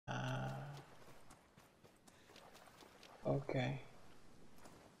Okay.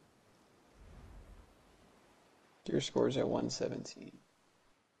 Your score's at 117.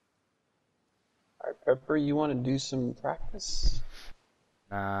 Alright, Pepper, you want to do some practice?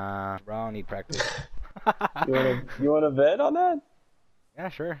 Nah, bro, I don't need practice. You wanna bet on that? Yeah,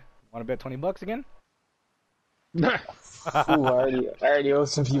 sure. Want to bet $20 again? Ooh, I already owe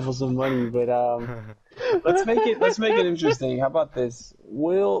some people some money, but let's make it interesting. How about this?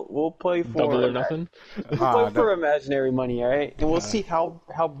 We'll play Double or nothing? we'll play Ah, for imaginary money, all right? And we'll see how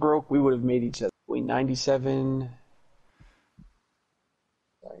broke we would have made each other. Wait, 97,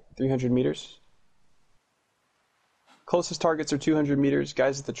 sorry, 300 meters. Closest targets are 200 meters.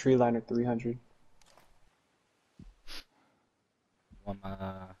 Guys at the tree line are 300. oh,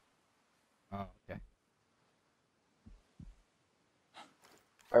 okay.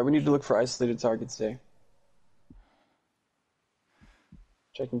 All right, we need to look for isolated targets today.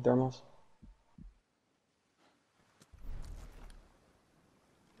 Checking thermals.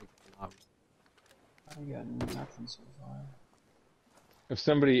 I got nothing so far. If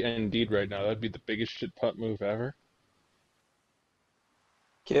somebody indeed right now, that'd be the biggest shit putt move ever.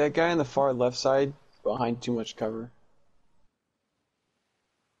 Okay, that guy on the far left side, behind too much cover.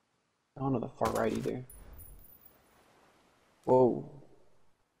 I don't know the far right either. Whoa.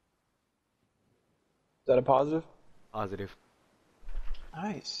 Is that a positive? Positive.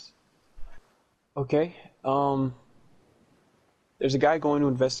 Nice. Okay, there's a guy going to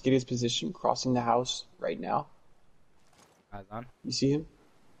investigate his position, crossing the house right now. Eyes on. You see him?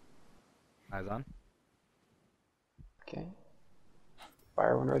 Eyes on. Okay.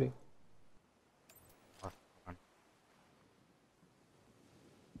 Fire when ready. Hold on.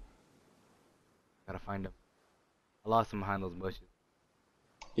 Gotta find him. I lost him behind those bushes.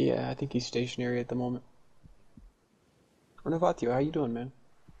 Yeah, I think he's stationary at the moment. Renovatio, how you doing, man?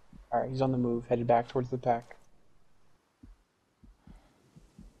 Alright, he's on the move, headed back towards the pack.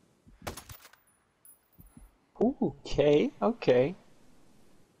 Ooh, okay.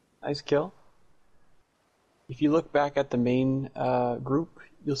 Nice kill. If you look back at the main group,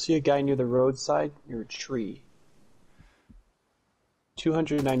 you'll see a guy near the roadside, near a tree.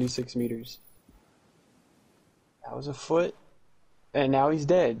 296 meters. That was a foot, and now he's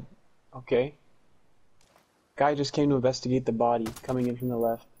dead. Okay. Guy just came to investigate the body, coming in from the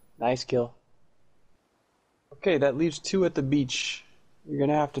left. Nice kill. Okay, that leaves 2 at the beach. You're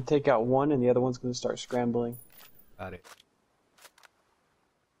gonna have to take out 1, and the other one's gonna start scrambling. Got it.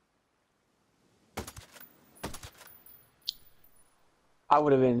 I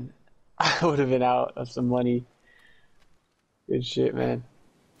would have been out of some money. Good shit, man.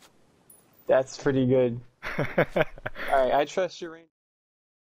 That's pretty good. Alright, I trust your range.